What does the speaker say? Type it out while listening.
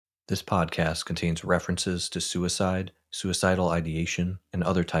This podcast contains references to suicide, suicidal ideation, and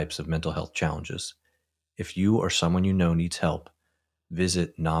other types of mental health challenges. If you or someone you know needs help,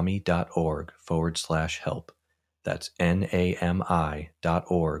 visit nami.org/help. That's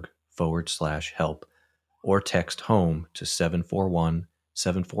NAMI.org/help, or text HOME to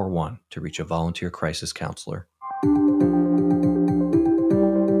 741-741 to reach a volunteer crisis counselor.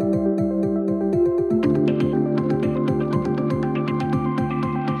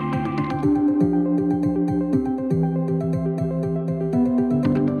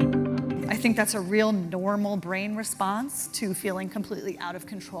 I think that's a real normal brain response to feeling completely out of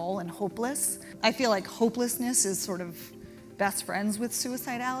control and hopeless. I feel like hopelessness is sort of best friends with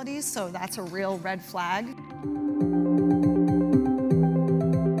suicidality, so that's a real red flag.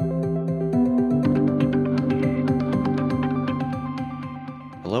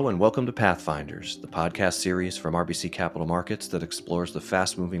 Hello and welcome to Pathfinders, the podcast series from RBC Capital Markets that explores the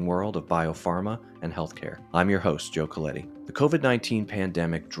fast-moving world of biopharma and healthcare. I'm your host, Joe Coletti. The COVID-19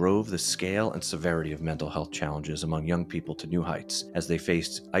 pandemic drove the scale and severity of mental health challenges among young people to new heights as they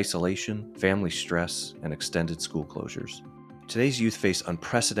faced isolation, family stress, and extended school closures. Today's youth face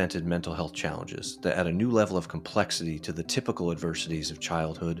unprecedented mental health challenges that add a new level of complexity to the typical adversities of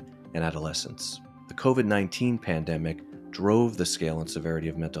childhood and adolescence. The COVID-19 pandemic drove the scale and severity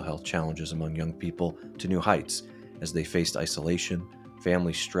of mental health challenges among young people to new heights as they faced isolation,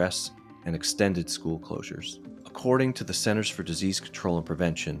 family stress, and extended school closures. According to the Centers for Disease Control and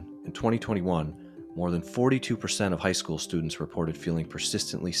Prevention, in 2021, more than 42% of high school students reported feeling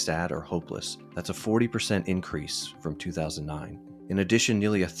persistently sad or hopeless. That's a 40% increase from 2009. In addition,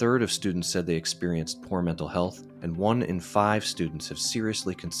 nearly a third of students said they experienced poor mental health, and 1 in 5 students have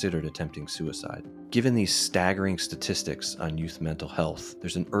seriously considered attempting suicide. Given these staggering statistics on youth mental health,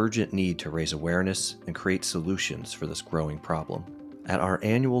 there's an urgent need to raise awareness and create solutions for this growing problem. At our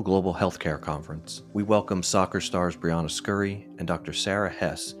annual Global Healthcare Conference, we welcome soccer stars Briana Scurry and Dr. Sara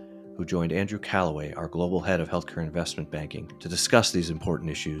Hess, who joined Andrew Callaway, our Global Head of Healthcare Investment Banking, to discuss these important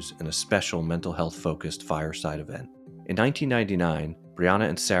issues in a special mental health-focused fireside event. In 1999, Briana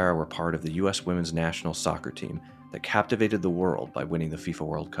and Sara were part of the U.S. women's national soccer team that captivated the world by winning the FIFA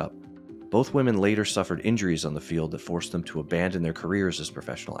World Cup. Both women later suffered injuries on the field that forced them to abandon their careers as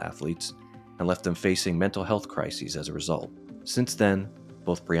professional athletes and left them facing mental health crises as a result. Since then,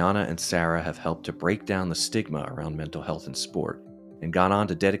 both Briana and Sara have helped to break down the stigma around mental health in sport and gone on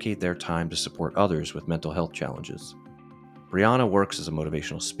to dedicate their time to support others with mental health challenges. Briana works as a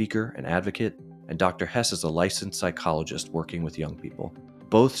motivational speaker and advocate, and Dr. Hess is a licensed psychologist working with young people.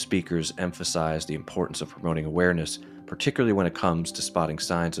 Both speakers emphasize the importance of promoting awareness, particularly when it comes to spotting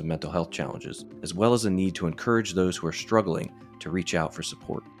signs of mental health challenges, as well as a need to encourage those who are struggling to reach out for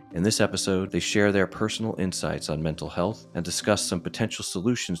support. In this episode, they share their personal insights on mental health and discuss some potential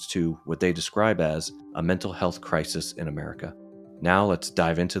solutions to what they describe as a mental health crisis in America. Now let's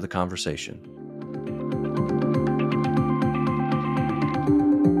dive into the conversation.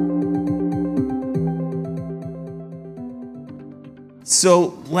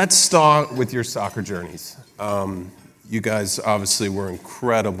 So let's start with your soccer journeys. You guys obviously were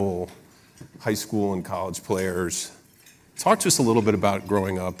incredible high school and college players. Talk to us a little bit about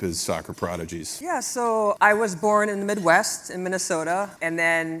growing up as soccer prodigies. Yeah, so I was born in the Midwest in Minnesota, and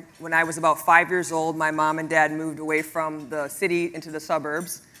then when I was about 5 years old, my mom and dad moved away from the city into the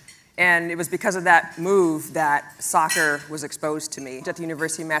suburbs. And it was because of that move that soccer was exposed to me. At the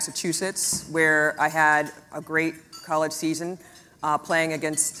University of Massachusetts, where I had a great college season, playing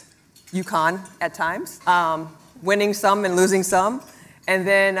against UConn at times, winning some and losing some. And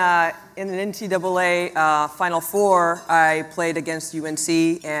then in an NCAA Final Four, I played against UNC,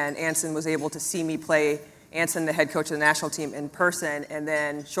 and Anson was able to see me play, Anson, the head coach of the national team, in person. And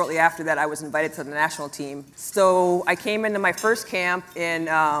then shortly after that, I was invited to the national team. So I came into my first camp in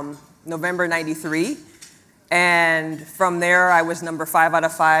November '93. And from there, I was number 5 out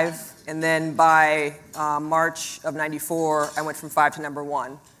of 5. And then by March of '94, I went from 5 to number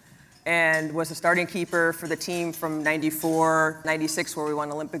 1. And was a starting keeper for the team from '94, '96, where we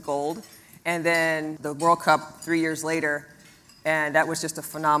won Olympic gold. And then the World Cup 3 years later. And that was just a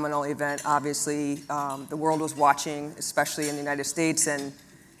phenomenal event. Obviously, the world was watching, especially in the United States. And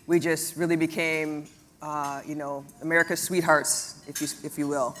we just really became, America's sweethearts, if you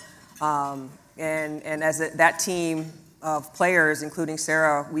will. And as that team of players, including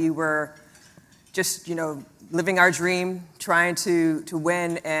Sara, we were just, living our dream, trying to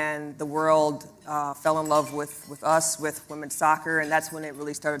win, and the world fell in love with us, with women's soccer, and that's when it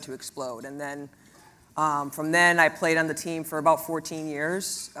really started to explode. And then From then, I played on the team for about 14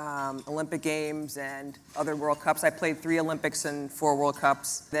 years, Olympic Games and other World Cups. I played 3 Olympics and 4 World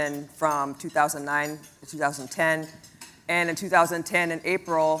Cups. Then from 2009 to 2010, and in 2010, in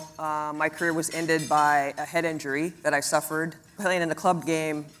April, my career was ended by a head injury that I suffered. Playing in a club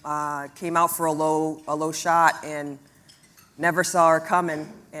game, came out for a low shot and never saw her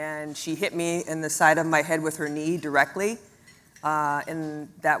coming. And she hit me in the side of my head with her knee directly. And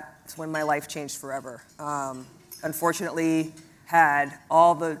that's when my life changed forever. Unfortunately, had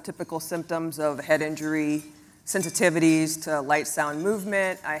all the typical symptoms of a head injury, sensitivities to light, sound,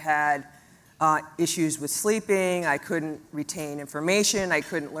 movement. I had issues with sleeping. I couldn't retain information. I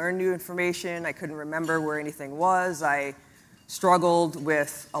couldn't learn new information. I couldn't remember where anything was. I struggled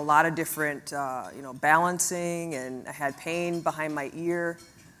with a lot of different, balancing, and I had pain behind my ear.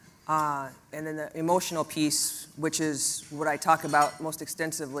 And then the emotional piece, which is what I talk about most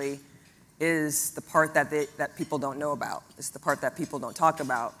extensively, is the part that people don't know about. It's the part that people don't talk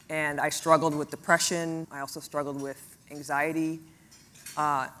about. And I struggled with depression. I also struggled with anxiety.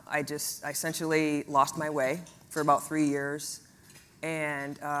 I essentially lost my way for about 3 years,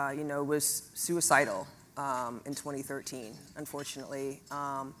 and was suicidal in 2013, unfortunately.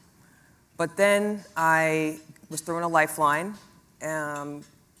 But then I was thrown a lifeline.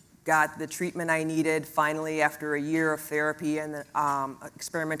 Got the treatment I needed finally after a year of therapy and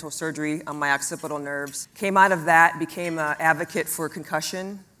experimental surgery on my occipital nerves. Came out of that, became an advocate for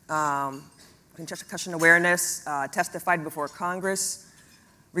concussion awareness, testified before Congress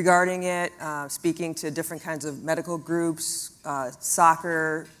regarding it, speaking to different kinds of medical groups,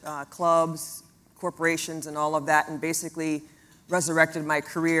 soccer clubs, corporations, and all of that, and basically resurrected my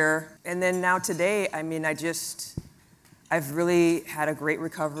career. And then now today, I've really had a great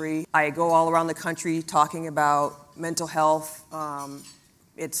recovery. I go all around the country talking about mental health.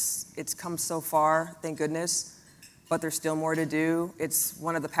 It's come so far, thank goodness, but there's still more to do. It's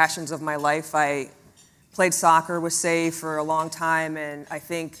one of the passions of my life. I played soccer with Say for a long time, and I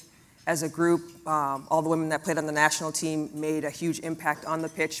think as a group, all the women that played on the national team made a huge impact on the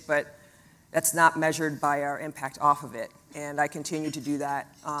pitch, but that's not measured by our impact off of it. And I continue to do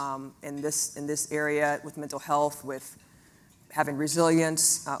that in this area with mental health, with having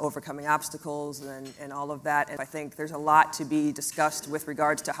resilience, overcoming obstacles, and all of that. And I think there's a lot to be discussed with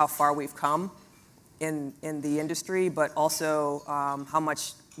regards to how far we've come in the industry, but also how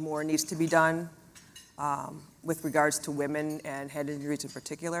much more needs to be done with regards to women and head injuries in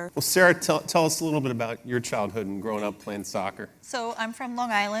particular. Well, Sara, tell us a little bit about your childhood and growing up playing soccer. So I'm from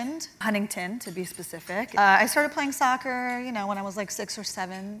Long Island, Huntington to be specific. I started playing soccer, when I was like 6 or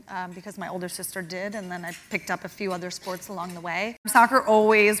 7 because my older sister did, and then I picked up a few other sports along the way. Soccer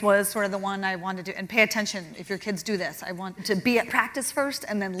always was sort of the one I wanted to do, and pay attention if your kids do this. I want to be at practice first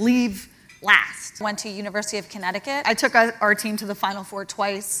and then leave last. Went to University of Connecticut. I took our team to the Final Four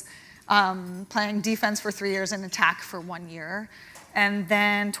twice. Playing defense for 3 years and attack for 1 year. And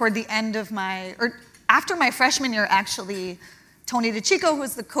then toward the end of after my freshman year, actually, Tony DeChico, who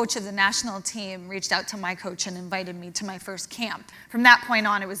was the coach of the national team, reached out to my coach and invited me to my first camp. From that point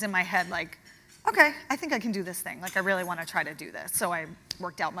on, it was in my head like, okay, I think I can do this thing. Like, I really want to try to do this. So I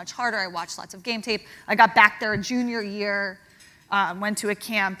worked out much harder. I watched lots of game tape. I got back there junior year, went to a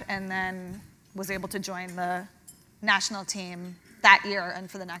camp, and then was able to join the national team that year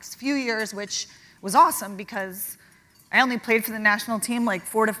and for the next few years, which was awesome because I only played for the national team like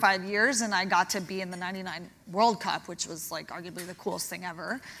 4 to 5 years, and I got to be in the '99 World Cup, which was like arguably the coolest thing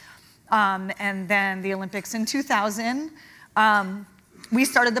ever. And then the Olympics in 2000. We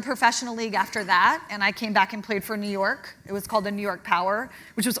started the professional league after that, and I came back and played for New York. It was called the New York Power,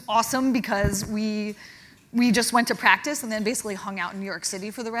 which was awesome because we just went to practice and then basically hung out in New York City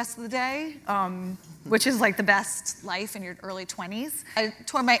for the rest of the day, which is like the best life in your early 20s. I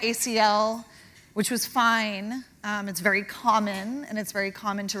tore my ACL, which was fine. It's very common, and it's very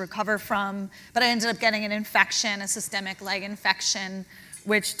common to recover from, but I ended up getting an infection, a systemic leg infection,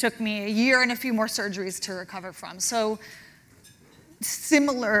 which took me a year and a few more surgeries to recover from. So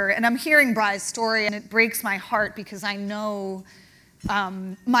similar, and I'm hearing Bri's story, and it breaks my heart because I know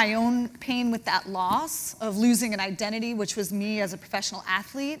my own pain with that loss of losing an identity, which was me as a professional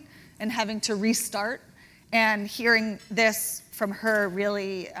athlete, and having to restart. And hearing this from her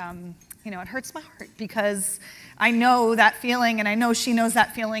really, it hurts my heart because I know that feeling, and I know she knows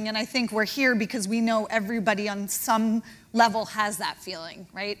that feeling, and I think we're here because we know everybody on some level has that feeling,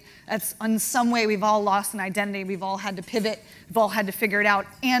 right? That's in some way we've all lost an identity, we've all had to pivot, we've all had to figure it out,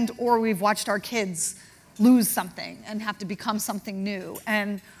 or we've watched our kids lose something and have to become something new.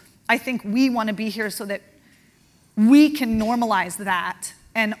 And I think we want to be here so that we can normalize that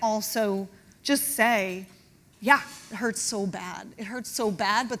and also just say, yeah, it hurts so bad. It hurts so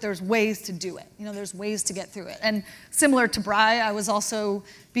bad, but there's ways to do it. There's ways to get through it. And similar to Bri, I was also,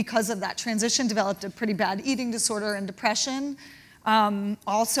 because of that transition, developed a pretty bad eating disorder and depression.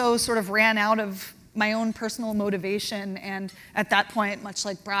 Also sort of ran out of my own personal motivation. And at that point, much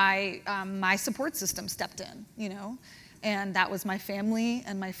like Bri, my support system stepped in, And that was my family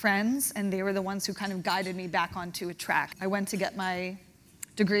and my friends, and they were the ones who kind of guided me back onto a track. I went to get my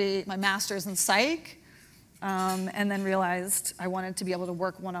degree, my master's in psych, and then realized I wanted to be able to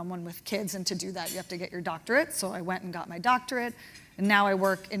work one-on-one with kids, and to do that you have to get your doctorate. So I went and got my doctorate, and now I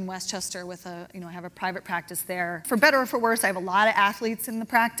work in Westchester with I have a private practice there. For better or for worse, I have a lot of athletes in the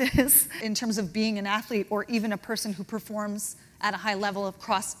practice. In terms of being an athlete or even a person who performs at a high level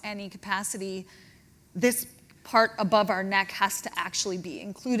across any capacity, this part above our neck has to actually be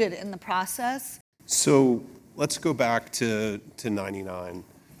included in the process. So let's go back to 99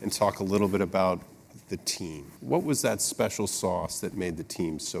 and talk a little bit about the team. What was that special sauce that made the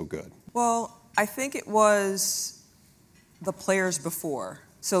team so good? Well, I think it was the players before.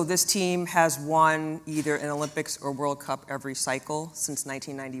 So this team has won either an Olympics or World Cup every cycle since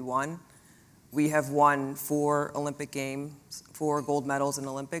 1991. We have won 4 Olympic Games, 4 gold medals in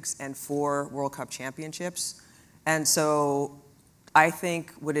Olympics, and 4 World Cup championships. And so I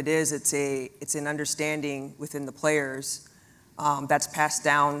think what it is, it's an understanding within the players that's passed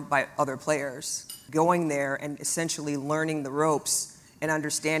down by other players. Going there and essentially learning the ropes and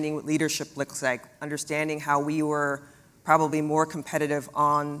understanding what leadership looks like, understanding how we were probably more competitive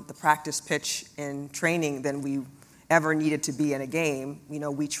on the practice pitch in training than we ever needed to be in a game.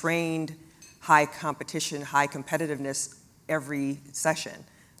 We trained high competition, high competitiveness every session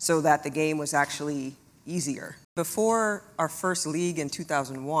so that the game was actually easier. Before our first league in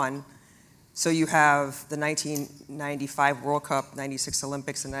 2001, so you have the 1995 World Cup, 96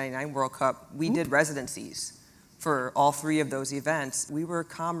 Olympics, and 99 World Cup. We did residencies for all 3 of those events. We were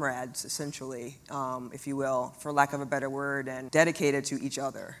comrades, essentially, if you will, for lack of a better word, and dedicated to each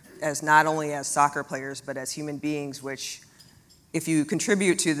other, as not only as soccer players, but as human beings, which, if you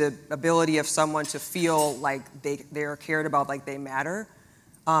contribute to the ability of someone to feel like they're cared about, like they matter,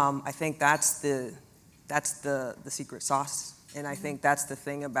 I think that's the secret sauce. And I think that's the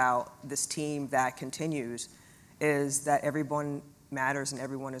thing about this team that continues, is that everyone matters and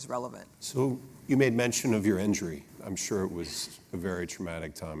everyone is relevant. So you made mention of your injury. I'm sure it was a very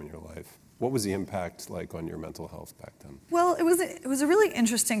traumatic time in your life. What was the impact like on your mental health back then? Well, it was a really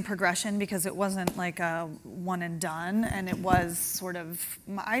interesting progression because it wasn't like a one and done, and it was sort of,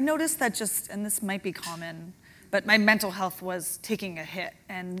 I noticed that and this might be common, but my mental health was taking a hit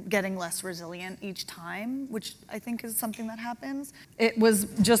and getting less resilient each time, which I think is something that happens. It was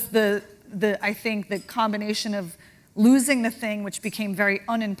just I think the combination of losing the thing, which became very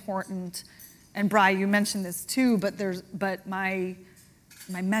unimportant, and Bri, you mentioned this too, but my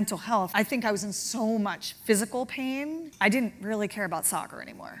mental health, I think I was in so much physical pain, I didn't really care about soccer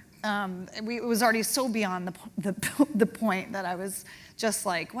anymore. It was already so beyond the point that I was just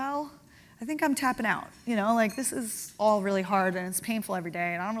like, well, I think I'm tapping out, this is all really hard and it's painful every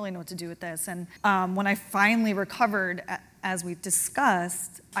day and I don't really know what to do with this. And when I finally recovered, as we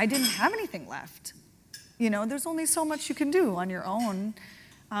discussed, I didn't have anything left. There's only so much you can do on your own.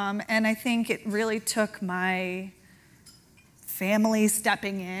 And I think it really took my family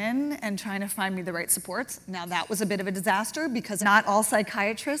stepping in and trying to find me the right supports. Now that was a bit of a disaster because not all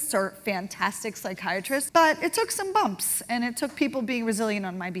psychiatrists are fantastic psychiatrists, but it took some bumps and it took people being resilient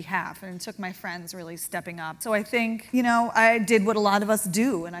on my behalf and it took my friends really stepping up. So I think, I did what a lot of us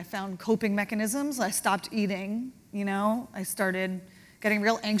do and I found coping mechanisms. I stopped eating, I started getting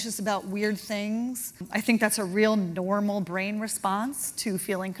real anxious about weird things. I think that's a real normal brain response to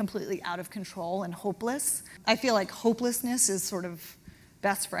feeling completely out of control and hopeless. I feel like hopelessness is sort of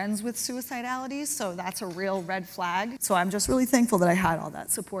best friends with suicidality, so that's a real red flag. So I'm just really thankful that I had all that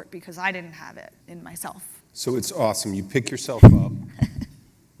support because I didn't have it in myself. So it's awesome. You pick yourself up.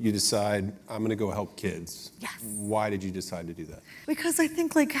 You decide, I'm going to go help kids. Yes. Why did you decide to do that? Because I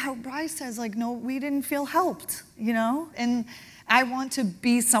think, like how Bryce says, no, we didn't feel helped, And I want to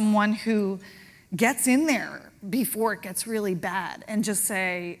be someone who gets in there before it gets really bad and just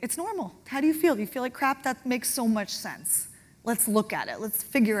say, it's normal. How do you feel? Do you feel like crap? That makes so much sense. Let's look at it. Let's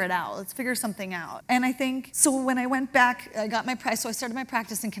figure it out. Let's figure something out. And I think, so when I went back, I got my so I started my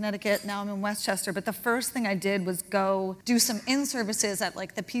practice in Connecticut. Now I'm in Westchester. But the first thing I did was go do some in-services at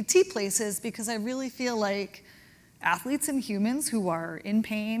the PT places because I really feel like athletes and humans who are in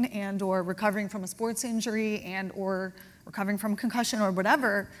pain and or recovering from a sports injury and or recovering from a concussion or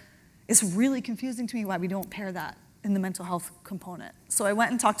whatever, it's really confusing to me why we don't pair that in the mental health component. So I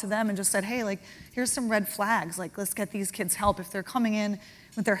went and talked to them and just said, hey, like, here's some red flags. Like, let's get these kids help. If they're coming in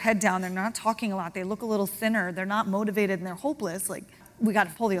with their head down, they're not talking a lot, they look a little thinner, they're not motivated, and they're hopeless, like, we got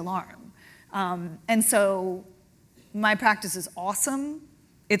to pull the alarm. And so my practice is awesome.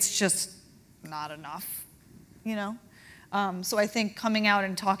 It's just not enough, you know? So I think coming out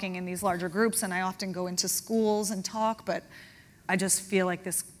and talking in these larger groups, and I often go into schools and talk, but I just feel like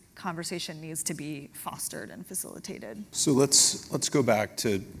this conversation needs to be fostered and facilitated. So let's go back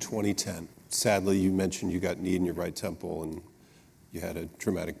to 2010. Sadly, you mentioned you got knee in your right temple and you had a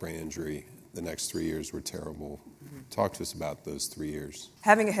traumatic brain injury. The next 3 years were terrible. Talk to us about those 3 years.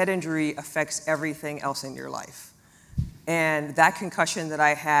 Having a head injury affects everything else in your life. And that concussion that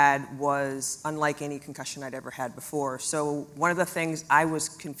I had was unlike any concussion I'd ever had before. So one of the things I was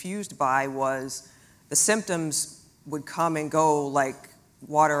confused by was the symptoms would come and go like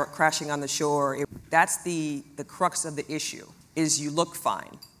water crashing on the shore. That's the crux of the issue, is you look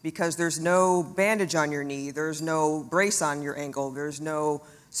fine. Because there's no bandage on your knee, there's no brace on your ankle, there's no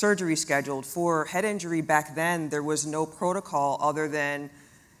surgery scheduled. For head injury back then, there was no protocol other than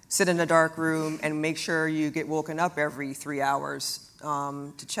sit in a dark room and make sure you get woken up every 3 hours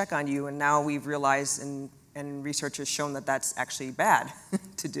to check on you. And now we've realized, and research has shown that that's actually bad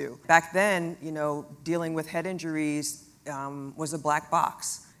to do. Back then, you know, dealing with head injuries was a black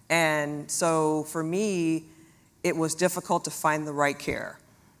box. And so for me, it was difficult to find the right care.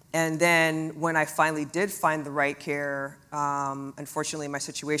 And then when I finally did find the right care, unfortunately my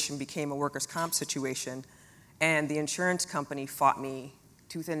situation became a workers' comp situation, and the insurance company fought me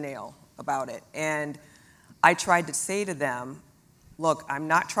tooth and nail about it. And I tried to say to them, look, I'm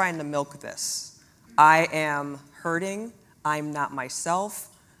not trying to milk this. I am hurting, I'm not myself,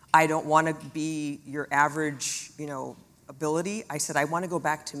 I don't want to be your average, you know, ability. I said, I want to go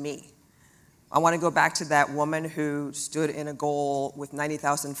back to me. I want to go back to that woman who stood in a goal with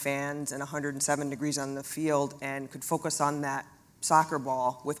 90,000 fans and 107 degrees on the field and could focus on that soccer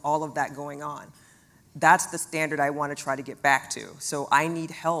ball with all of that going on. That's the standard I want to try to get back to. So I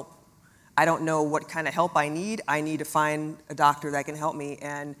need help. I don't know what kind of help I need. I need to find a doctor that can help me.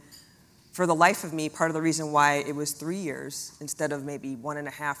 And for the life of me, part of the reason why it was 3 years instead of maybe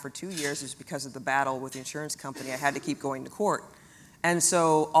 1.5 or 2 years is because of the battle with the insurance company. I had to keep going to court. And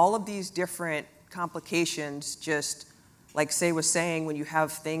so all of these different complications, just like Say was saying, when you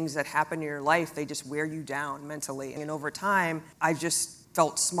have things that happen in your life, they just wear you down mentally. And over time, I just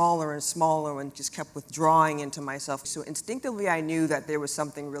felt smaller and smaller and just kept withdrawing into myself. So instinctively, I knew that there was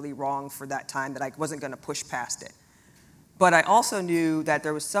something really wrong for that time, that I wasn't going to push past it. But I also knew that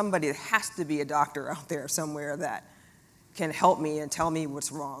there was somebody, that has to be a doctor out there somewhere that can help me and tell me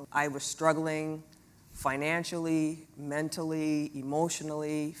what's wrong. I was struggling financially, mentally,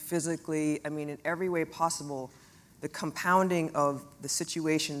 emotionally, physically, I mean, in every way possible. The compounding of the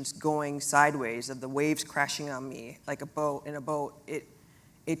situations going sideways, of the waves crashing on me like a boat in a boat,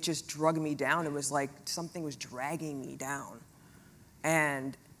 it just drug me down. It was like something was dragging me down.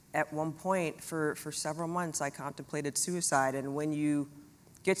 And at one point, for several months, I contemplated suicide. And when you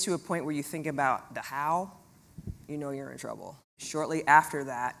get to a point where you think about the how, you know you're in trouble. Shortly after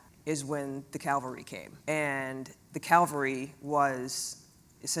that is when the cavalry came. And the cavalry was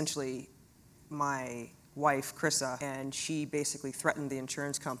essentially my wife, Krissa, and she basically threatened the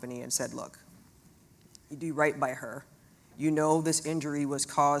insurance company and said, look, you do right by her. You know this injury was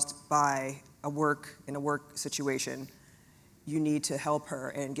caused by a work situation. You need to help her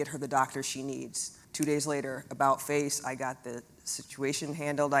and get her the doctor she needs. 2 days later, about face, I got the situation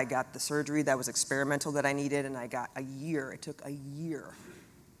handled. I got the surgery that was experimental that I needed, and I got a year. It took a year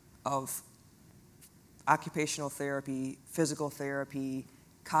of occupational therapy, physical therapy,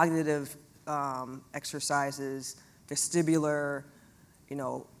 cognitive exercises, vestibular, you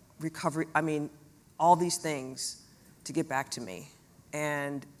know, recovery. I mean, all these things to get back to me.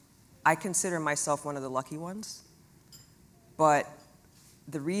 And I consider myself one of the lucky ones. But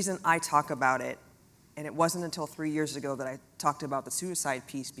the reason I talk about it, and it wasn't until 3 years ago that I talked about the suicide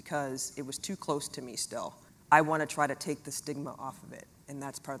piece, because it was too close to me still. I want to try to take the stigma off of it. And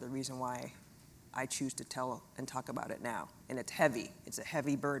that's part of the reason why I choose to tell and talk about it now. And it's heavy. It's a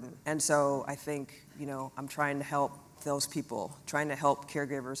heavy burden. And so I think, you know, I'm trying to help those people, trying to help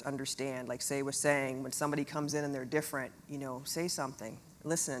caregivers understand, like Say was saying, when somebody comes in and they're different, you know, say something,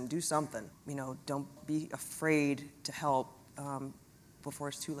 listen, do something. You know, don't be afraid to help.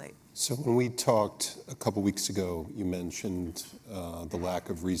 it's too late. So when we talked a couple weeks ago, you mentioned the lack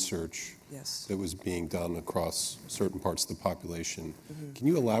of research Yes. that was being done across certain parts of the population. Can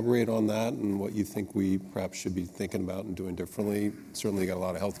you elaborate on that and what you think we perhaps should be thinking about and doing differently? Certainly got a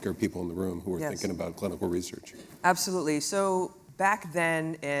lot of healthcare people in the room who are Yes. thinking about clinical research. Absolutely. So back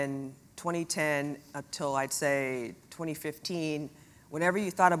then in 2010 until I'd say 2015, whenever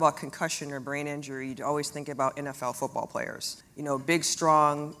you thought about concussion or brain injury, you'd always think about NFL football players. You know, big,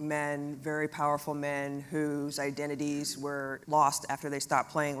 strong men, very powerful men whose identities were lost after they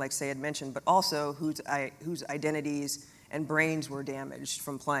stopped playing, like Say had mentioned, but also whose identities and brains were damaged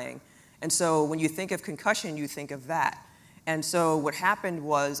from playing. And so when you think of concussion, you think of that. And so what happened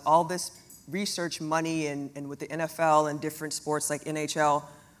was all this research money and with the NFL and different sports like NHL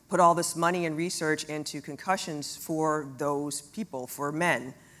put all this money and research into concussions for those people, for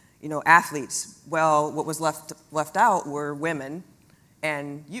men, you know, athletes. Well, what was left out were women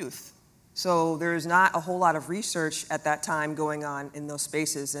and youth. So there's not a whole lot of research at that time going on in those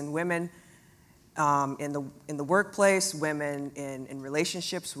spaces. And women in the workplace, women in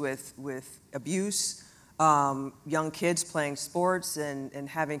relationships with abuse, young kids playing sports and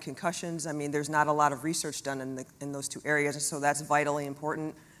having concussions. I mean, there's not a lot of research done in those two areas, and so that's vitally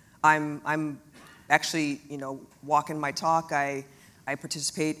important. I'm actually, you know, walking my talk. I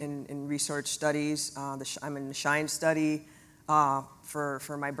participate in research studies. I'm in the SHINE study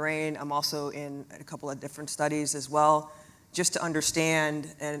for my brain. I'm also in a couple of different studies as well, just to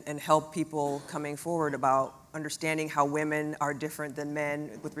understand and help people coming forward about understanding how women are different than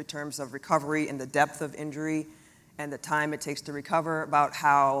men with terms of recovery and the depth of injury and the time it takes to recover, about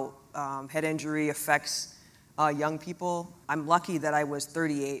how head injury affects young people. I'm lucky that I was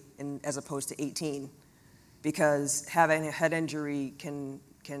 38 as opposed to 18, because having a head injury can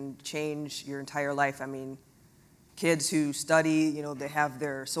change your entire life. I mean, kids who study, you know, they have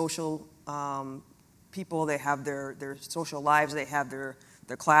their social people, they have their social lives, they have their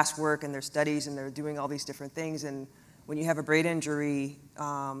classwork and their studies, and they're doing all these different things. And when you have a brain injury,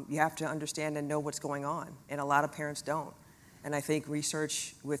 you have to understand and know what's going on, and a lot of parents don't. And I think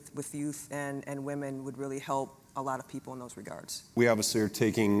research with youth and women would really help a lot of people in those regards. We obviously are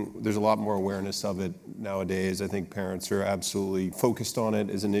there's a lot more awareness of it nowadays. I think parents are absolutely focused on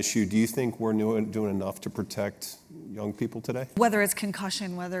it as an issue. Do you think we're doing enough to protect young people today? Whether it's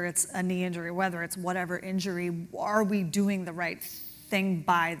concussion, whether it's a knee injury, whether it's whatever injury, are we doing the right thing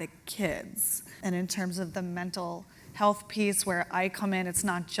by the kids? And in terms of the mental health piece, where I come in, it's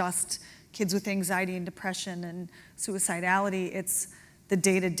not just kids with anxiety and depression and suicidality, it's the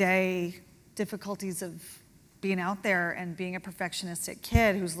day-to-day difficulties of being out there and being a perfectionistic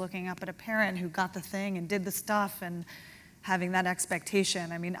kid who's looking up at a parent who got the thing and did the stuff and having that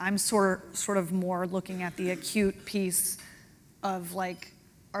expectation. I mean, I'm sort of more looking at the acute piece of, like,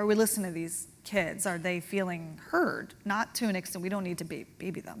 are we listening to these kids? Are they feeling heard? Not to an extent, we don't need to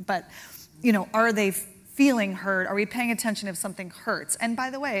baby them, but, you know, are they feeling heard? Are we paying attention if something hurts? And by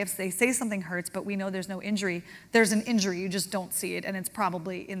the way, if they say something hurts, but we know there's no injury, there's an injury, you just don't see it, and it's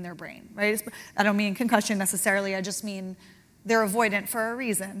probably in their brain, right? I don't mean concussion necessarily, I just mean they're avoidant for a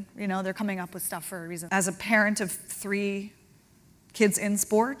reason. You know, they're coming up with stuff for a reason. As a parent of 3 kids in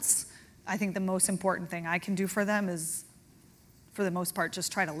sports, I think the most important thing I can do for them is, for the most part,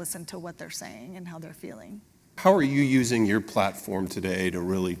 just try to listen to what they're saying and how they're feeling. How are you using your platform today to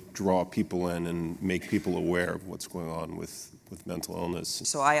really draw people in and make people aware of what's going on with mental illness?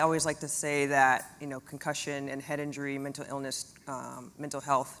 So I always like to say that, you know, concussion and head injury, mental illness, mental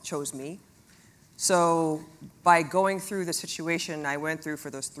health chose me. So by going through the situation I went through for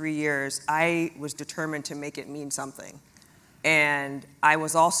those 3 years, I was determined to make it mean something. And I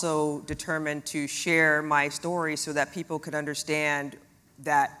was also determined to share my story so that people could understand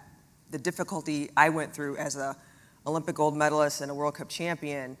that the difficulty I went through as a Olympic gold medalist and a World Cup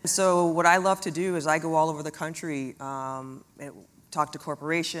champion. So what I love to do is I go all over the country, and talk to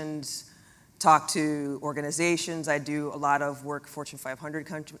corporations, talk to organizations. I do a lot of work, Fortune 500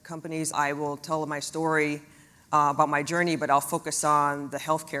 companies. I will tell my story about my journey, but I'll focus on the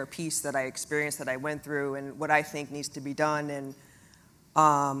healthcare piece that I experienced, that I went through, and what I think needs to be done. And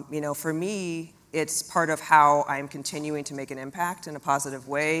you know, for me, it's part of how I'm continuing to make an impact in a positive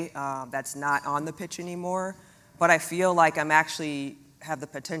way. That's not on the pitch anymore, but I feel like I'm actually have the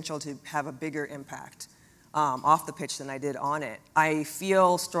potential to have a bigger impact off the pitch than I did on it. I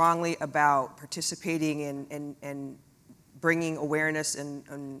feel strongly about participating in bringing awareness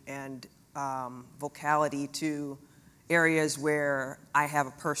and vocality to areas where I have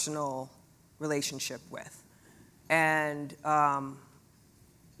a personal relationship with. And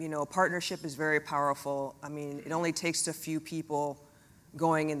you know, partnership is very powerful. I mean, it only takes a few people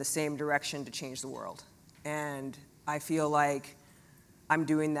going in the same direction to change the world. And I feel like I'm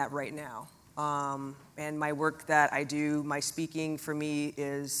doing that right now. And my work that I do, my speaking for me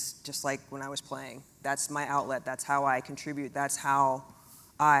is just like when I was playing. That's my outlet. That's how I contribute. That's how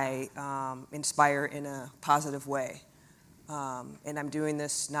I inspire in a positive way. And I'm doing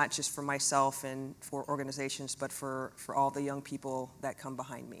this not just for myself and for organizations, but for all the young people that come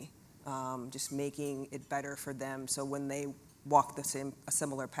behind me. Just making it better for them so when they walk a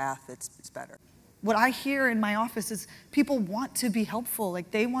similar path, it's better. What I hear in my office is people want to be helpful, like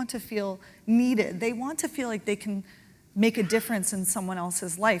they want to feel needed. They want to feel like they can make a difference in someone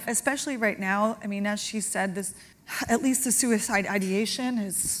else's life, especially right now. I mean, as she said, at least the suicide ideation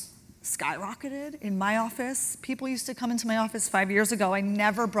has skyrocketed in my office. People used to come into my office 5 years ago. I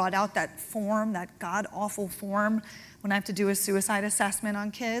never brought out that form, that god-awful form, when I have to do a suicide assessment on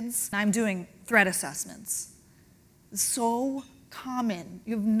kids. I'm doing threat assessments. So common.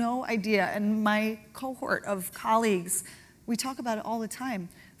 You have no idea. And my cohort of colleagues, we talk about it all the time.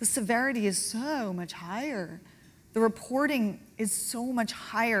 The severity is so much higher. The reporting is so much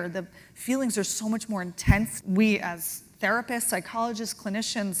higher. The feelings are so much more intense. We as therapists, psychologists,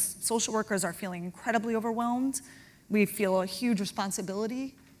 clinicians, social workers are feeling incredibly overwhelmed. We feel a huge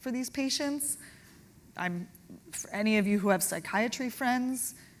responsibility for these patients. For any of you who have psychiatry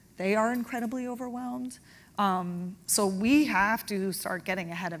friends, they are incredibly overwhelmed. So we have to start getting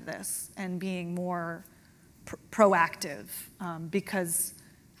ahead of this and being more proactive because,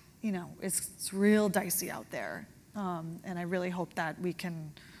 it's real dicey out there. And I really hope that we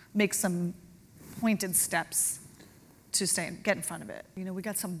can make some pointed steps to get in front of it. We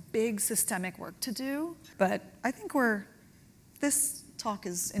got some big systemic work to do, but I think this talk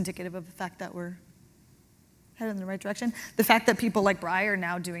is indicative of the fact that we're headed in the right direction. The fact that people like Bri are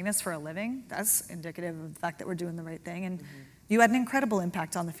now doing this for a living, that's indicative of the fact that we're doing the right thing. And you had an incredible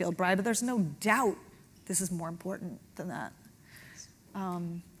impact on the field, Bri, but there's no doubt this is more important than that.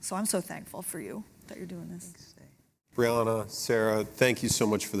 So I'm so thankful for you that you're doing this. Thanks. Briana, Sara, thank you so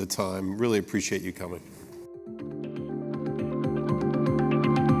much for the time. Really appreciate you coming.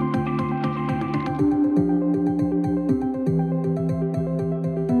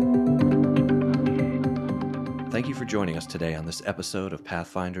 Thank you for joining us today on this episode of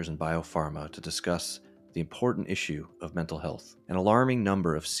Pathfinders in Biopharma to discuss the important issue of mental health. An alarming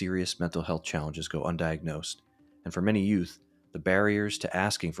number of serious mental health challenges go undiagnosed, and for many youth, the barriers to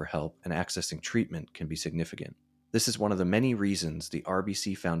asking for help and accessing treatment can be significant. This is one of the many reasons the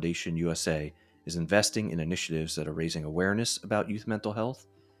RBC Foundation USA is investing in initiatives that are raising awareness about youth mental health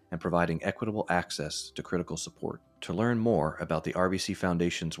and providing equitable access to critical support. To learn more about the RBC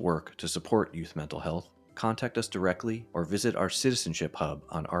Foundation's work to support youth mental health, contact us directly or visit our citizenship hub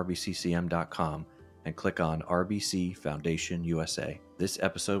on rbccm.com and click on RBC Foundation USA. This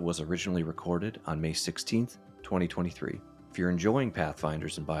episode was originally recorded on May 16th, 2023. If you're enjoying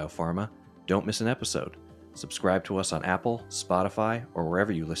Pathfinders in Biopharma, don't miss an episode. Subscribe to us on Apple, Spotify, or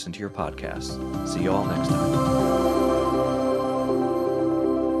wherever you listen to your podcasts. See you all next time.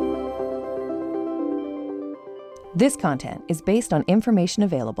 This content is based on information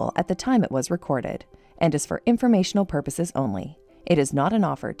available at the time it was recorded and is for informational purposes only. It is not an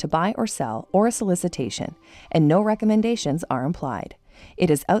offer to buy or sell or a solicitation, and no recommendations are implied.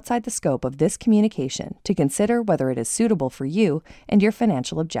 It is outside the scope of this communication to consider whether it is suitable for you and your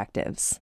financial objectives.